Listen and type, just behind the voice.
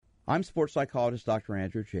I'm sports psychologist Dr.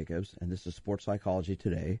 Andrew Jacobs, and this is Sports Psychology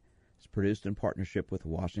Today. It's produced in partnership with the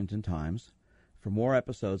Washington Times. For more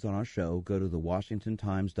episodes on our show, go to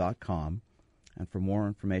thewashingtontimes.com. And for more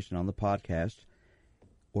information on the podcast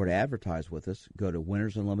or to advertise with us, go to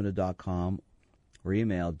winnersunlimited.com or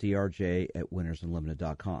email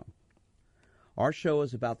drj@winnersunlimited.com. Our show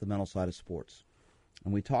is about the mental side of sports,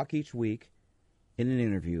 and we talk each week in an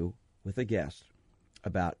interview with a guest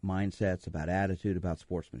about mindsets, about attitude, about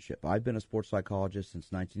sportsmanship. I've been a sports psychologist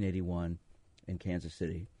since 1981 in Kansas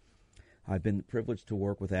City. I've been privileged to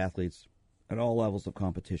work with athletes at all levels of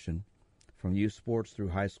competition, from youth sports through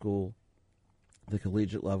high school, the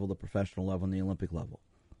collegiate level, the professional level, and the Olympic level.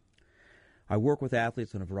 I work with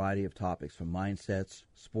athletes on a variety of topics, from mindsets,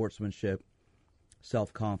 sportsmanship,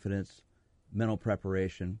 self-confidence, mental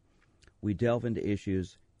preparation. We delve into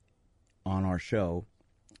issues on our show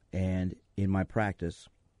and in my practice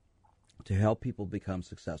to help people become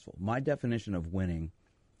successful. My definition of winning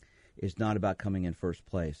is not about coming in first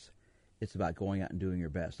place. It's about going out and doing your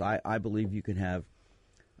best. I believe you can have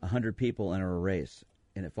 100 people enter a race,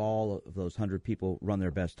 and if all of those 100 people run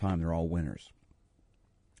their best time, they're all winners.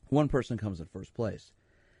 One person comes in first place,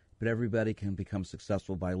 but everybody can become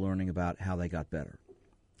successful by learning about how they got better.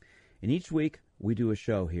 And each week, we do a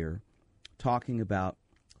show here talking about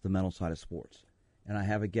the mental side of sports. And I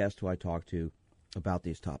have a guest who I talk to about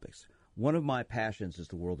these topics. One of my passions is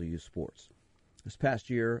the world of youth sports. This past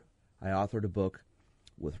year, I authored a book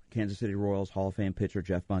with Kansas City Royals Hall of Fame pitcher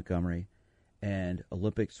Jeff Montgomery and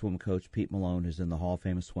Olympic swim coach Pete Malone, who's in the Hall of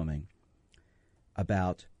Fame of Swimming,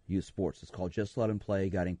 about youth sports. It's called Just Let 'Em Play,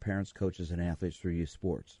 Guiding Parents, Coaches, and Athletes Through Youth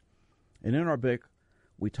Sports. And in our book,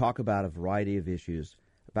 we talk about a variety of issues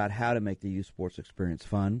about how to make the youth sports experience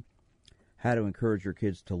fun, how to encourage your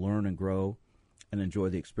kids to learn and grow and enjoy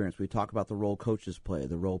the experience. We talk about the role coaches play,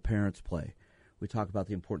 the role parents play. We talk about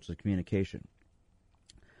the importance of communication.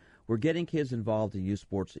 We're getting kids involved in youth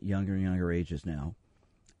sports at younger and younger ages now.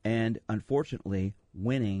 And unfortunately,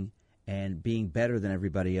 winning and being better than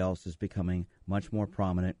everybody else is becoming much more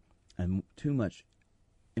prominent, and too much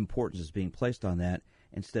importance is being placed on that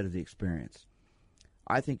instead of the experience.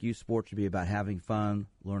 I think youth sports should be about having fun,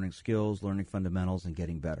 learning skills, learning fundamentals, and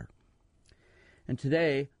getting better. And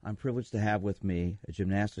today, I'm privileged to have with me a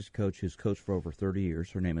gymnastics coach who's coached for over 30 years.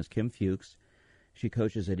 Her name is Kim Fuchs. She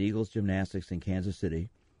coaches at Eagles Gymnastics in Kansas City.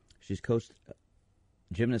 She's coached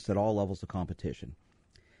gymnasts at all levels of competition.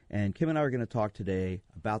 And Kim and I are going to talk today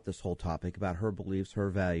about this whole topic, about her beliefs, her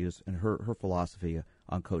values, and her philosophy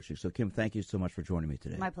on coaching. So, Kim, thank you so much for joining me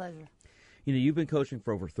today. My pleasure. You know, you've been coaching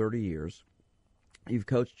for over 30 years. You've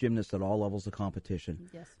coached gymnasts at all levels of competition.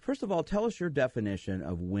 Yes. First of all, tell us your definition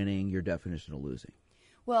of winning, your definition of losing.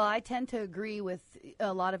 Well, I tend to agree with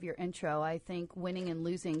a lot of your intro. I think winning and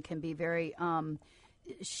losing can be very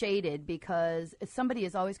shaded, because somebody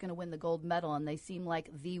is always going to win the gold medal and they seem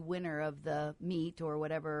like the winner of the meet or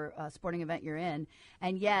whatever sporting event you're in.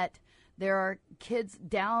 And yet there are kids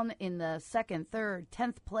down in the second, third,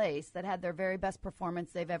 10th place that had their very best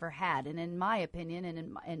performance they've ever had. And in my opinion,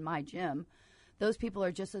 and in my gym, those people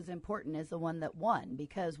are just as important as the one that won,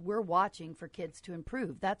 because we're watching for kids to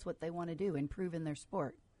improve. That's what they want to do, improve in their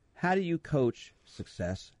sport. How do you coach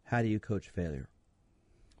success? How do you coach failure?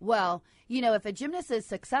 Well, you know, if a gymnast is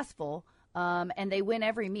successful and they win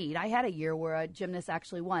every meet, I had a year where a gymnast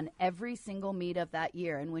actually won every single meet of that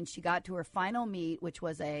year. And when she got to her final meet, which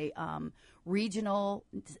was a regional,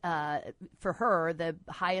 for her, the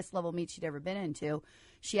highest level meet she'd ever been into,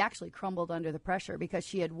 she actually crumbled under the pressure because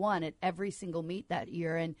she had won at every single meet that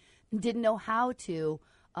year and didn't know how to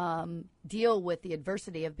deal with the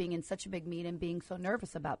adversity of being in such a big meet and being so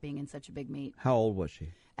nervous about being in such a big meet. How old was she?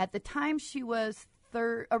 At the time, she was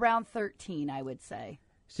around 13, I would say.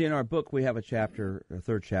 See, in our book, we have a chapter, the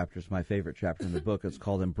third chapter is my favorite chapter in the book. It's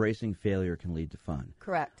called Embracing Failure Can Lead to Fun.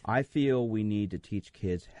 Correct. I feel we need to teach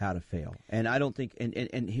kids how to fail. And I don't think,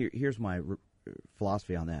 and here's my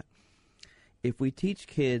philosophy on that. If we teach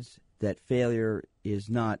kids that failure is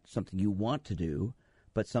not something you want to do,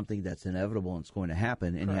 but something that's inevitable and it's going to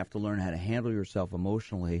happen, and you have to learn how to handle yourself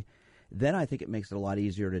emotionally, then I think it makes it a lot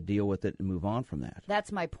easier to deal with it and move on from that.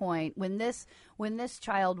 That's my point. When this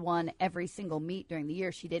child won every single meet during the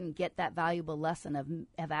year, she didn't get that valuable lesson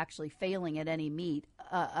of actually failing at any meet.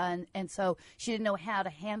 And so she didn't know how to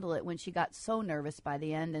handle it when she got so nervous by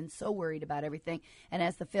the end and so worried about everything. And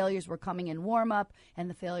as the failures were coming in warm-up and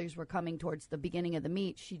the failures were coming towards the beginning of the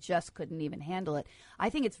meet, she just couldn't even handle it. I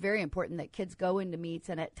think it's very important that kids go into meets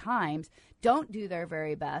and at times don't do their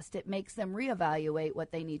very best. It makes them reevaluate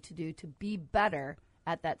what they need to do to be better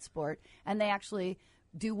at that sport, and they actually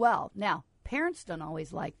do well. Now, parents don't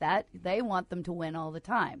always like that. They want them to win all the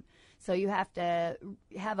time. So you have to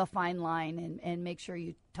have a fine line and make sure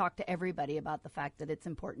you talk to everybody about the fact that it's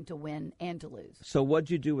important to win and to lose. So what'd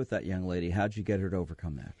you do with that young lady? How'd you get her to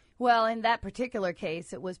overcome that? Well, in that particular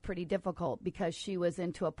case, it was pretty difficult because she was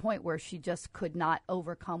into a point where she just could not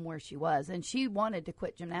overcome where she was. And she wanted to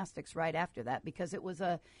quit gymnastics right after that because it was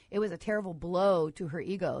a terrible blow to her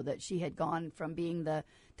ego that she had gone from being the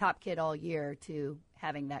top kid all year to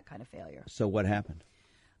having that kind of failure. So what happened?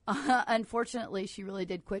 Unfortunately, she really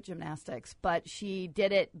did quit gymnastics, but she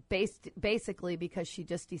did it basically because she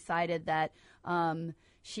just decided that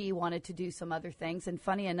she wanted to do some other things. And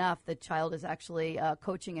funny enough, the child is actually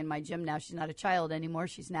coaching in my gym now. She's not a child anymore.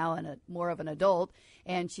 She's now more of an adult,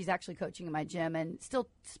 and she's actually coaching in my gym and still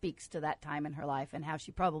speaks to that time in her life and how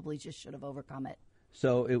she probably just should have overcome it.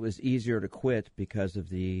 So it was easier to quit because of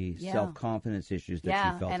the self-confidence issues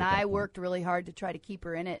that she felt. And I worked really hard to try to keep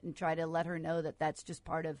her in it and try to let her know that that's just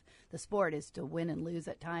part of the sport, is to win and lose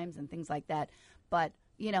at times and things like that. But,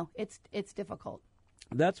 it's difficult.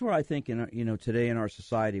 That's where I think, today in our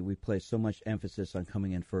society, we place so much emphasis on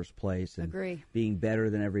coming in first place and being better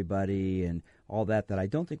than everybody and all that I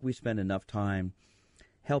don't think we spend enough time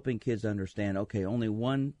helping kids understand, okay, only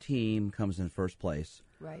one team comes in first place.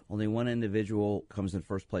 Right. Only one individual comes in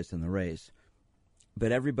first place in the race.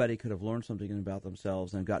 But everybody could have learned something about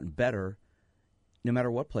themselves and gotten better no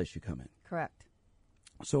matter what place you come in. Correct.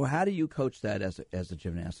 So how do you coach that as a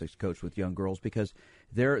gymnastics coach with young girls? Because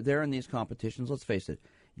they're in these competitions. Let's face it.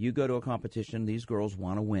 You go to a competition, these girls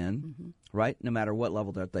want to win, right? No matter what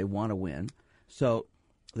level they want to win. So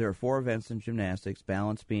there are 4 events in gymnastics: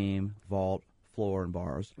 balance beam, vault, floor, and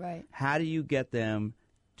bars. Right. How do you get them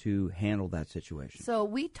to handle that situation? So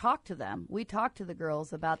we talk to them. We talk to the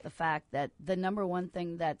girls about the fact that the number one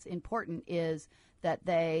thing that's important is that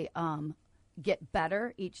they get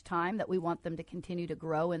better each time, that we want them to continue to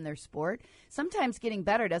grow in their sport. Sometimes getting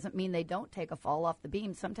better doesn't mean they don't take a fall off the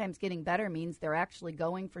beam. Sometimes getting better means they're actually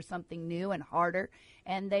going for something new and harder,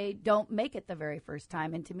 and they don't make it the very first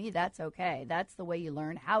time. And to me, that's okay. That's the way you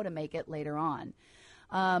learn how to make it later on.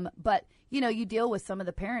 But, you deal with some of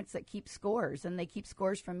the parents that keep scores, and they keep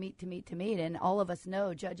scores from meet to meet to meet. And all of us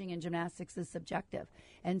know judging in gymnastics is subjective.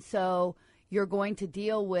 And so you're going to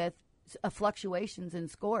deal with fluctuations in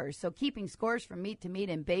scores. So keeping scores from meet to meet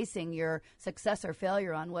and basing your success or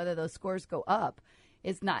failure on whether those scores go up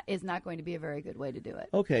is not going to be a very good way to do it.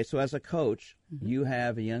 Okay, so as a coach, you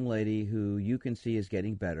have a young lady who you can see is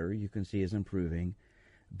getting better, you can see is improving,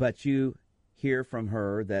 but you hear from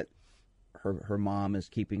her that her mom is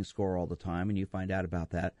keeping score all the time, and you find out about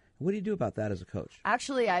that. What do you do about that as a coach?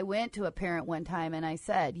 Actually, I went to a parent one time and I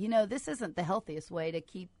said, this isn't the healthiest way to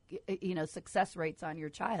keep, success rates on your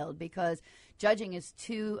child, because judging is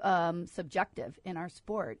too subjective in our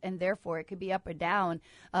sport, and therefore it could be up or down.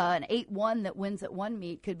 An 8-1 that wins at one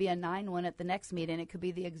meet could be a 9-1 at the next meet, and it could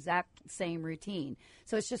be the exact same routine.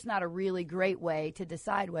 So it's just not a really great way to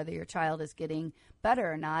decide whether your child is getting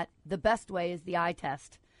better or not. The best way is the eye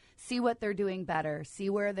test. See what they're doing better,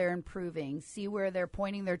 see where they're improving, see where they're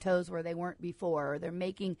pointing their toes where they weren't before, or they're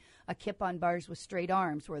making a kip on bars with straight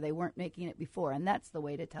arms where they weren't making it before, and that's the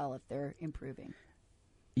way to tell if they're improving.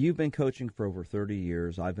 You've been coaching for over 30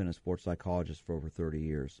 years. I've been a sports psychologist for over 30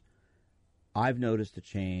 years. I've noticed a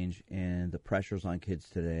change in the pressures on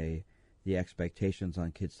kids today, the expectations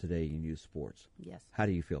on kids today in youth sports. Yes. How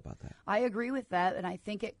do you feel about that? I agree with that, and I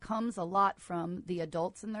think it comes a lot from the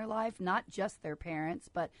adults in their life, not just their parents,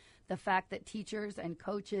 but the fact that teachers and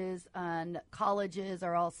coaches and colleges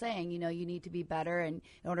are all saying, you need to be better, and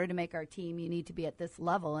in order to make our team, you need to be at this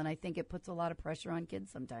level, and I think it puts a lot of pressure on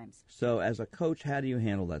kids sometimes. So as a coach, how do you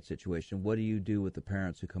handle that situation? What do you do with the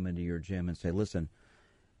parents who come into your gym and say, listen,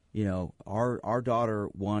 our daughter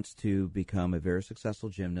wants to become a very successful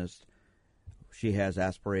gymnast. She has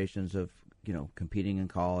aspirations of, competing in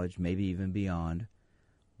college, maybe even beyond.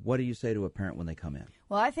 What do you say to a parent when they come in?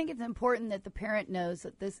 Well, I think it's important that the parent knows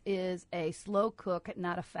that this is a slow cook,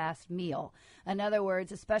 not a fast meal. In other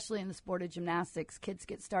words, especially in the sport of gymnastics, kids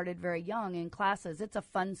get started very young in classes. It's a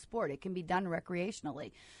fun sport. It can be done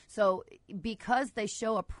recreationally. So because they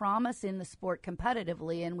show a promise in the sport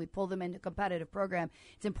competitively and we pull them into a competitive program,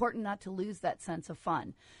 it's important not to lose that sense of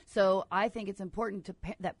fun. So I think it's important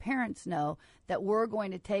that parents know that we're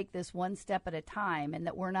going to take this one step at a time, and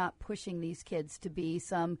that we're not pushing these kids to be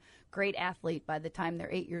some great athlete by the time they're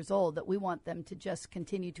 8 years old, that we want them to just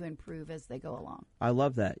continue to improve as they go along. I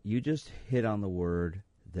love that. You just hit on the word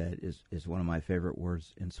that is one of my favorite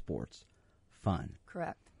words in sports, fun.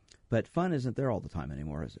 Correct. But fun isn't there all the time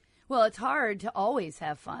anymore, is it? Well, it's hard to always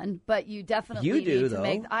have fun, but you definitely You do, need to though.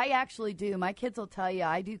 make. I actually do. My kids will tell you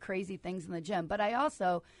I do crazy things in the gym, but I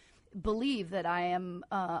also believe that I am.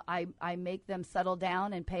 I make them settle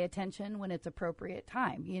down and pay attention when it's appropriate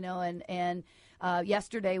time. And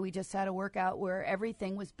yesterday we just had a workout where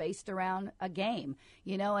everything was based around a game.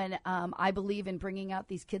 And I believe in bringing out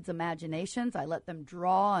these kids' imaginations. I let them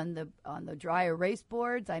draw on the dry erase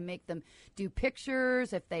boards. I make them do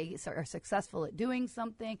pictures if they are successful at doing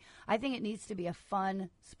something. I think it needs to be a fun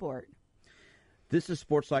sport. This is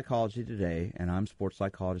Sports Psychology Today, and I'm sports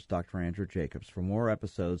psychologist Dr. Andrew Jacobs. For more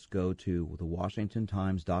episodes, go to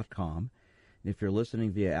thewashingtontimes.com. And if you're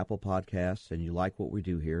listening via Apple Podcasts and you like what we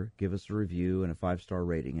do here, give us a review and a 5-star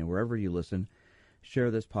rating. And wherever you listen,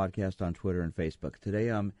 share this podcast on Twitter and Facebook. Today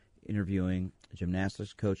I'm interviewing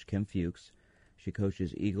gymnastics coach Kim Fuchs. She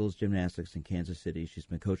coaches Eagles Gymnastics in Kansas City. She's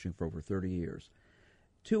been coaching for over 30 years.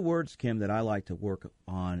 2 words, Kim, that I like to work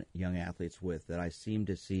on young athletes with that I seem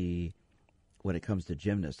to see when it comes to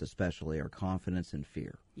gymnasts especially are confidence and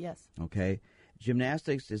fear. Yes. Okay?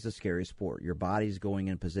 Gymnastics is a scary sport. Your body's going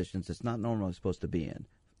in positions it's not normally supposed to be in.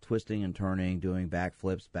 Twisting and turning, doing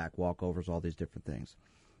backflips, back walkovers, all these different things.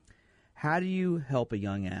 How do you help a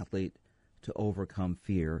young athlete to overcome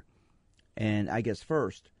fear? And I guess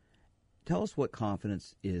first, tell us what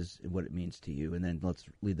confidence is and what it means to you, and then let's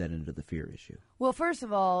lead that into the fear issue. Well, first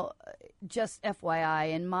of all, just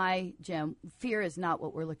FYI, in my gym, fear is not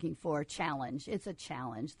what we're looking for. Challenge. It's a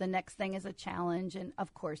challenge. The next thing is a challenge, and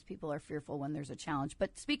of course, people are fearful when there's a challenge.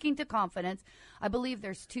 But speaking to confidence, I believe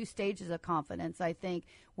there's 2 stages of confidence. I think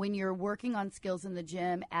when you're working on skills in the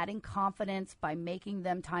gym, adding confidence by making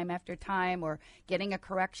them time after time or getting a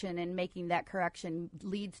correction and making that correction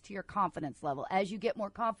leads to your confidence level. As you get more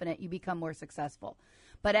confident, you become more successful.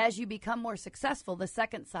 But as you become more successful, the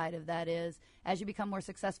second side of that is, as you become more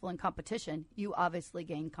successful in competition, you obviously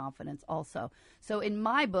gain confidence also. So in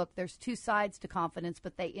my book, there's 2 sides to confidence,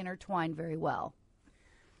 but they intertwine very well.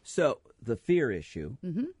 So the fear issue,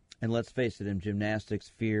 and let's face it, in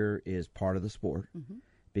gymnastics, fear is part of the sport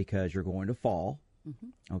because you're going to fall,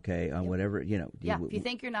 okay, on whatever, if you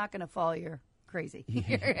think you're not going to fall, you're crazy.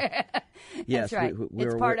 Yes, that's right.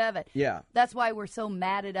 It's part of it. Yeah. That's why we're so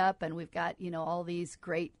matted up, and we've got, all these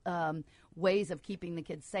great ways of keeping the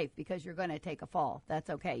kids safe, because you're going to take a fall. That's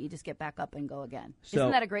okay. You just get back up and go again. So,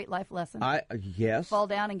 isn't that a great life lesson? Yes. Fall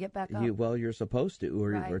down and get back up. You're supposed to,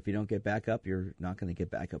 or, Right. or if you don't get back up, you're not going to get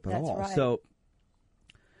back up at That's all. right. So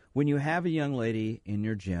when you have a young lady in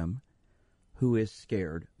your gym who is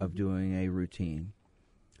scared of doing a routine,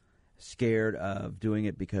 scared of doing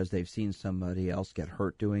it because they've seen somebody else get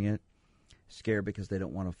hurt doing it, scared because they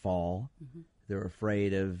don't want to fall, they're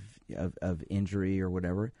afraid of injury or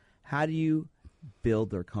whatever, how do you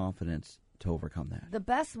build their confidence to overcome that? The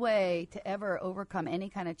best way to ever overcome any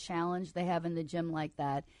kind of challenge they have in the gym like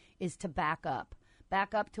that is to back up.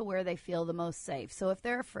 Back up to where they feel the most safe. So if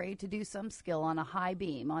they're afraid to do some skill on a high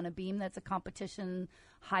beam, on a beam that's a competition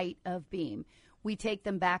height of beam, we take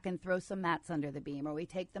them back and throw some mats under the beam, or we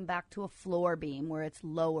take them back to a floor beam where it's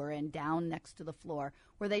lower and down next to the floor,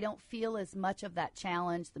 where they don't feel as much of that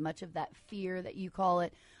challenge, much of that fear that you call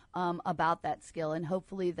it, about that skill. And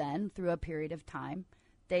hopefully then, through a period of time,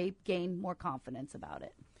 they gain more confidence about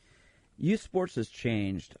it. Youth sports has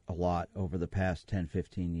changed a lot over the past 10,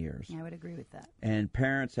 15 years. I would agree with that. And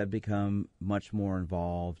parents have become much more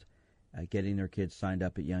involved, getting their kids signed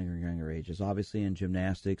up at younger and younger ages. Obviously in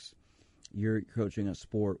gymnastics, you're coaching a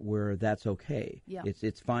sport where that's okay. Yeah.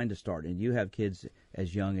 It's fine to start. And you have kids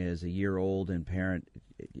as young as a year old in parent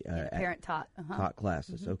taught taught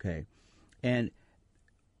classes. Okay. And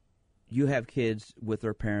you have kids with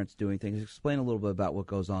their parents doing things. Explain a little bit about what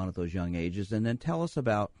goes on at those young ages, and then tell us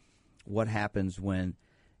about what happens when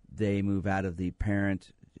they move out of the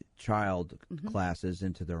parent-child classes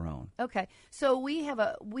into their own. Okay, so we have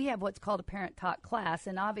what's called a parent-taught class,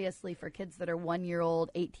 and obviously for kids that are 1 year old,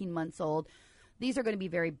 18 months old, these are going to be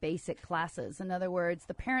very basic classes. In other words,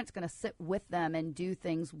 the parent's going to sit with them and do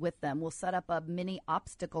things with them. We'll set up a mini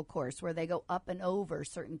obstacle course where they go up and over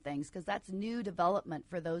certain things, because that's new development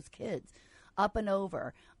for those kids. Up and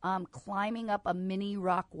over, climbing up a mini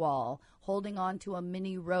rock wall, holding on to a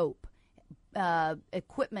mini rope,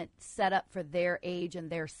 equipment set up for their age and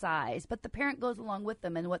their size. But the parent goes along with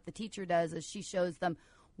them, and what the teacher does is she shows them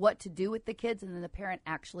what to do with the kids, and then the parent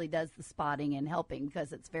actually does the spotting and helping,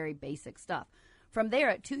 because it's very basic stuff. From there,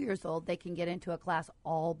 at 2 years old, they can get into a class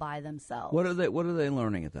all by themselves. What are they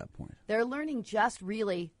learning at that point? They're learning just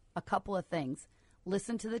really a couple of things.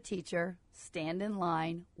 listen to the teacher, stand in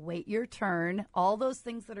line, wait your turn, all those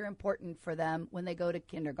things that are important for them when they go to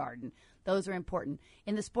kindergarten. Those are important.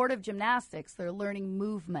 In the sport of gymnastics, they're learning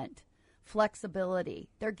movement, flexibility.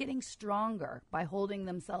 They're getting stronger by holding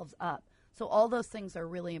themselves up. So all those things are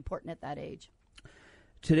really important at that age.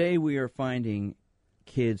 Today we are finding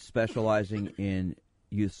kids specializing in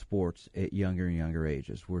youth sports at younger and younger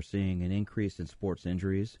ages. We're seeing an increase in sports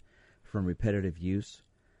injuries from repetitive use.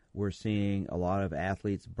 We're seeing a lot of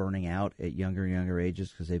athletes burning out at younger and younger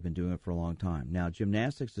ages because they've been doing it for a long time. Now,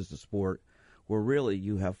 gymnastics is a sport where really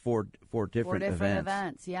you have four different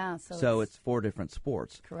events. Yeah. So it's 4 different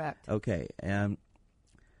sports. Correct. Okay.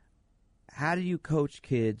 How do you coach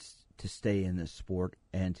kids to stay in this sport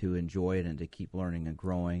and to enjoy it and to keep learning and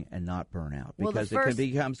growing and not burn out? Because it can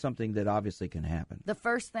become something that obviously can happen. The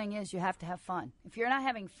first thing is you have to have fun. If you're not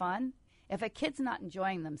having fun, if a kid's not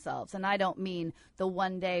enjoying themselves, and I don't mean the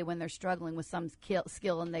one day when they're struggling with some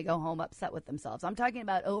skill and they go home upset with themselves. I'm talking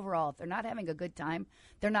about overall. If they're not having a good time,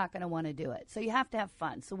 they're not going to want to do it. So you have to have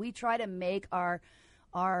fun. So we try to make our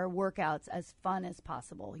workouts as fun as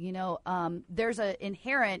possible. You know, there's an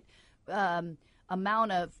inherent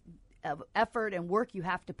amount of effort and work you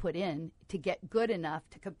have to put in to get good enough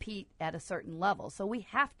to compete at a certain level. So we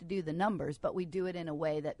have to do the numbers, but we do it in a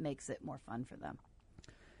way that makes it more fun for them.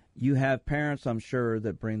 You have parents, I'm sure,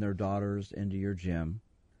 that bring their daughters into your gym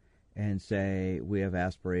and say, we have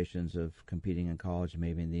aspirations of competing in college and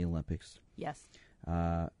maybe in the Olympics. Yes.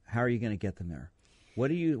 How are you going to get them there? What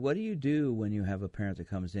do you do when you have a parent that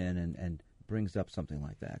comes in and brings up something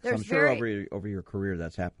like that? 'Cause I'm sure over your career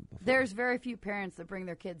that's happened before. There's very few parents that bring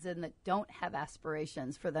their kids in that don't have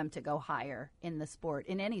aspirations for them to go higher in the sport,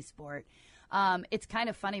 in any sport. It's kind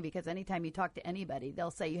of funny because anytime you talk to anybody,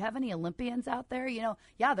 they'll say, you have any Olympians out there? You know,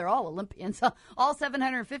 yeah, they're all Olympians. All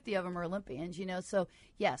 750 of them are Olympians, you know. So,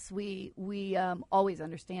 yes, we always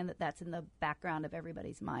understand that that's in the background of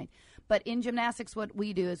everybody's mind. But in gymnastics, what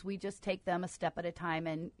we do is we just take them a step at a time,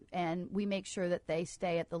 and we make sure that they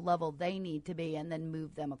stay at the level they need to be and then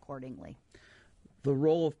move them accordingly. The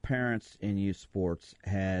role of parents in youth sports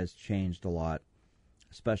has changed a lot,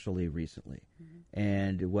 especially recently. Mm-hmm.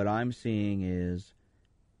 And what I'm seeing is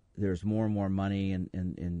there's more and more money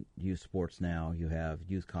in youth sports now. You have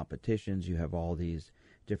youth competitions. You have all these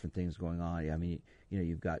different things going on. I mean, you know,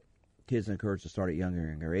 you've got kids encouraged to start at younger and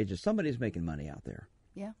younger ages. Somebody's making money out there.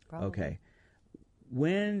 Yeah, probably. Okay.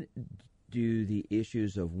 When do the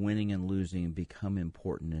issues of winning and losing become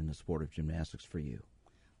important in the sport of gymnastics for you?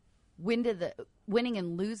 When do the winning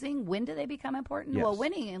and losing, when do they become important? Yes. Well,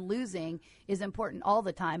 winning and losing is important all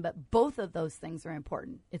the time, but both of those things are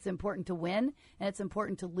important. It's important to win, and it's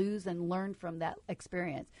important to lose and learn from that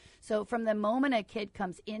experience. So from the moment a kid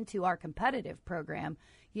comes into our competitive program,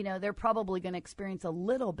 you know, they're probably going to experience a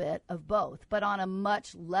little bit of both, but on a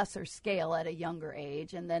much lesser scale at a younger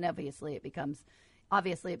age, and then obviously it becomes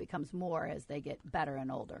more as they get better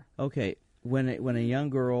and older. Okay. When a young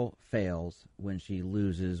girl fails, when she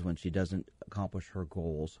loses, when she doesn't accomplish her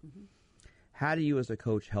goals, mm-hmm. How do you as a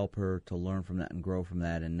coach help her to learn from that and grow from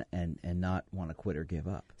that and not want to quit or give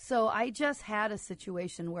up? So I just had a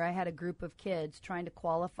situation where I had a group of kids trying to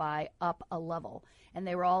qualify up a level, and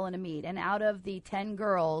they were all in a meet. And out of the 10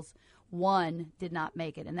 girls, 1 did not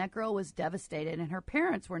make it, and that girl was devastated, and her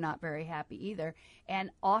parents were not very happy either.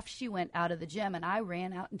 And off she went out of the gym, and I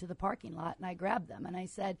ran out into the parking lot, and I grabbed them, and I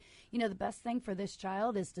said, you know, the best thing for this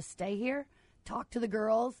child is to stay here, talk to the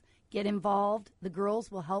girls, get involved. The girls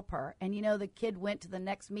will help her. And, you know, the kid went to the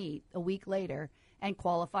next meet a week later and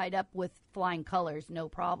qualified up with flying colors, no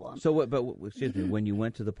problem. So, excuse me, when you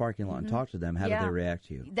went to the parking lot and talked to them, how did they react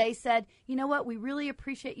to you? They said, you know what, we really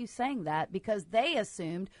appreciate you saying that, because they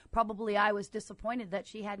assumed probably I was disappointed that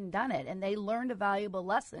she hadn't done it. And they learned a valuable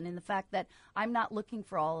lesson in the fact that I'm not looking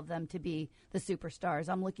for all of them to be the superstars.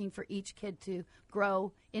 I'm looking for each kid to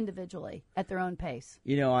grow individually at their own pace.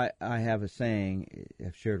 You know, I have a saying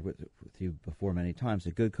I've shared with you before many times: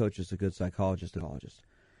 a good coach is a good psychologist.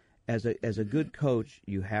 As a good coach,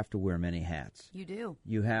 you have to wear many hats. You do.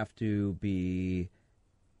 You have to be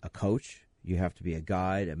a coach. You have to be a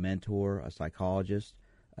guide, a mentor, a psychologist,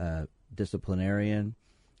 a disciplinarian,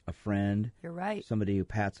 a friend. You're right. Somebody who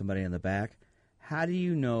pats somebody on the back. How do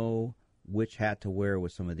you know which hat to wear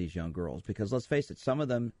with some of these young girls? Because let's face it, some of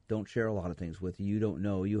them don't share a lot of things with you. You don't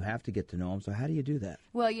know. You have to get to know them. So how do you do that?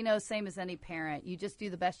 Well, you know, same as any parent. You just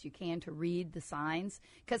do the best you can to read the signs,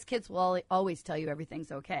 because kids will always tell you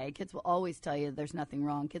everything's okay. Kids will always tell you there's nothing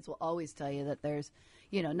wrong. Kids will always tell you that there's,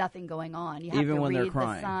 nothing going on. You have Even to when read they're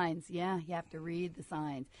crying. the signs. Yeah, you have to read the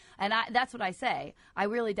signs. And that's what I say. I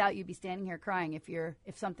really doubt you'd be standing here crying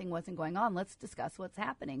if something wasn't going on. Let's discuss what's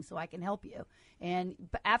happening so I can help you. And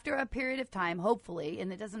after a period of time, hopefully,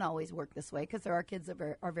 and it doesn't always work this way because there are kids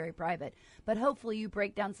that are very private, but hopefully you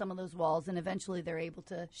break down some of those walls and eventually they're able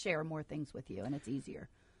to share more things with you and it's easier.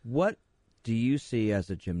 What do you see as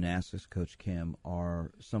a gymnastics coach, Kim,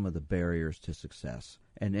 are some of the barriers to success?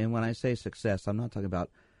 And when I say success, I'm not talking about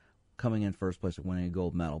coming in first place and winning a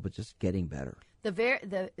gold medal, but just getting better.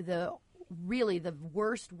 Really the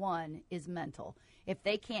worst one is mental. If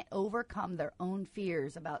they can't overcome their own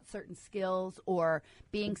fears about certain skills or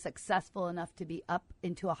being successful enough to be up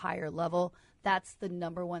into a higher level, that's the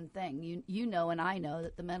number one thing. You know and I know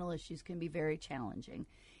that the mental issues can be very challenging.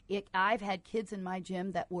 I've had kids in my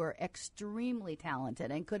gym that were extremely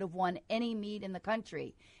talented and could have won any meet in the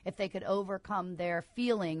country if they could overcome their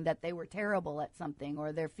feeling that they were terrible at something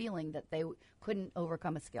or their feeling that they couldn't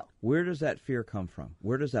overcome a skill. Where does that fear come from?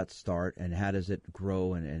 Where does that start, and how does it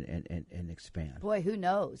grow and expand? Boy, who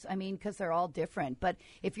knows? I mean, because they're all different. But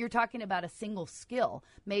if you're talking about a single skill,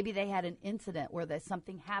 maybe they had an incident where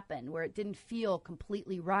something happened where it didn't feel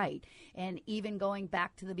completely right. And even going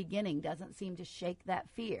back to the beginning doesn't seem to shake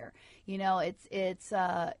that fear. It's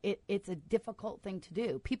a difficult thing to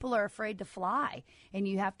do. People are afraid to fly, and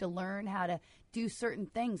you have to learn how to do certain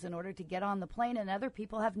things in order to get on the plane, and other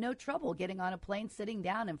people have no trouble getting on a plane, sitting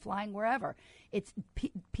down, and flying wherever.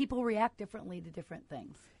 People react differently to different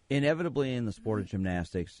things. Inevitably, in the sport of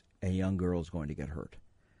gymnastics, a young girl is going to get hurt.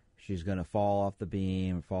 She's going to fall off the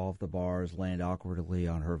beam, fall off the bars, land awkwardly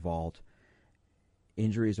on her vault.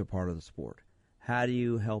 Injuries are part of the sport. How do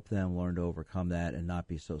you help them learn to overcome that and not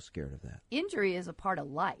be so scared of that? Injury is a part of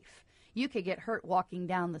life. You could get hurt walking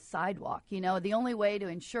down the sidewalk. The only way to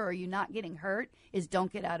ensure you not getting hurt is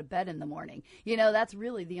don't get out of bed in the morning. That's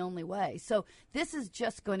really the only way. So this is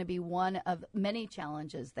just going to be one of many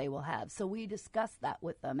challenges they will have. So we discuss that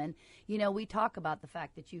with them. And, we talk about the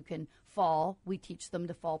fact that you can fall. We teach them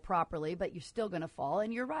to fall properly, but you're still going to fall.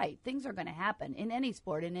 And you're right. Things are going to happen in any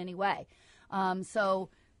sport in any way. So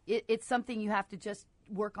it's something you have to just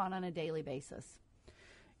work on a daily basis.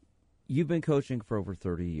 You've been coaching for over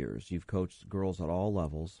 30 years. You've coached girls at all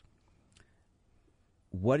levels.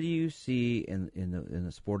 What do you see in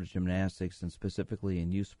the sport of gymnastics and specifically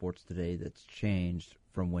in youth sports today that's changed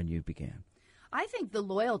from when you began? I think the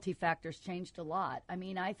loyalty factor's changed a lot. I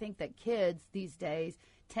mean, I think that kids these days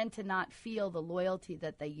tend to not feel the loyalty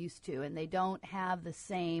that they used to, and they don't have the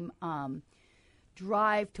same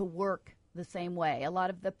drive to work the same way. A lot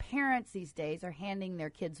of the parents these days are handing their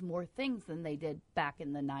kids more things than they did back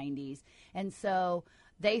in the 90s. And so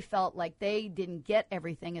they felt like they didn't get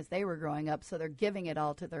everything as they were growing up, so they're giving it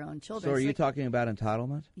all to their own children. So are you talking about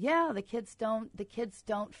entitlement? Yeah, the kids don't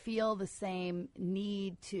feel the same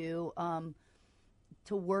need to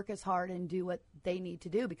work as hard and do what they need to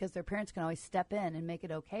do because their parents can always step in and make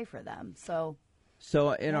it okay for them. So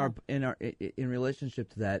in relationship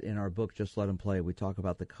to that, in our book, Just Let Them Play, we talk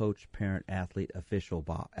about the coach, parent, athlete, official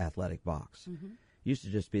athletic box. Mm-hmm. Used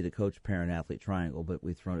to just be the coach, parent, athlete triangle, but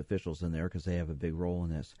we've thrown officials in there because they have a big role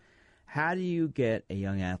in this. How do you get a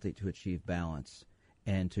young athlete to achieve balance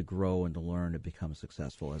and to grow and to learn to become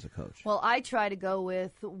successful as a coach? Well, I try to go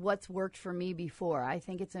with what's worked for me before. I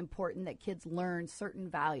think it's important that kids learn certain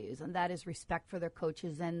values, and that is respect for their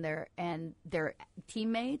coaches and their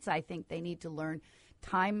teammates. I think they need to learn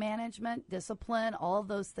time management, discipline, all of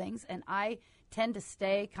those things, and I tend to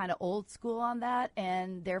stay kind of old school on that,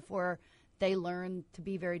 and therefore they learn to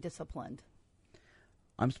be very disciplined.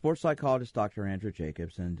 I'm sports psychologist Dr. Andrew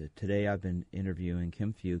Jacobs, and today I've been interviewing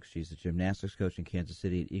Kim Fuchs. She's a gymnastics coach in Kansas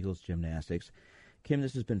City at Eagles Gymnastics. Kim,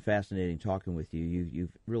 this has been fascinating talking with you.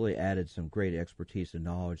 You've really added some great expertise and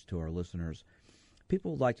knowledge to our listeners.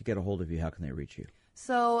 People would like to get a hold of you. How can they reach you?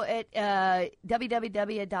 So at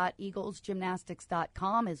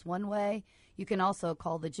www.eaglesgymnastics.com is one way. You can also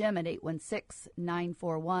call the gym at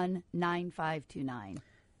 816-941-9529.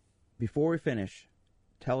 Before we finish,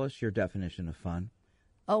 tell us your definition of fun.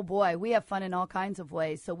 Oh, boy, we have fun in all kinds of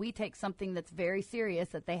ways. So we take something that's very serious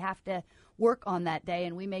that they have to work on that day,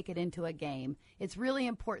 and we make it into a game. It's really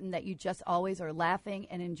important that you just always are laughing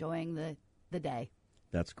and enjoying the day.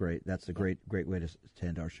 That's great. That's a great way to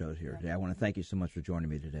end our show here today. I want to thank you so much for joining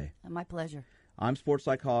me today. My pleasure. I'm sports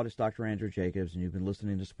psychologist Dr. Andrew Jacobs, and you've been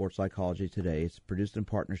listening to Sports Psychology Today. It's produced in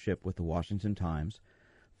partnership with the Washington Times.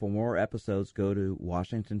 For more episodes, go to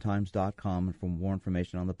WashingtonTimes.com, and for more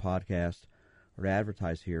information on the podcast or to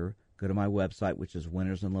advertise here, go to my website, which is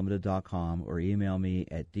winnersunlimited.com, or email me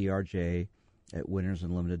at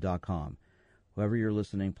drj@winnersunlimited.com. Whoever you're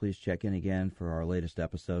listening, please check in again for our latest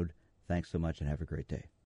episode. Thanks so much and have a great day.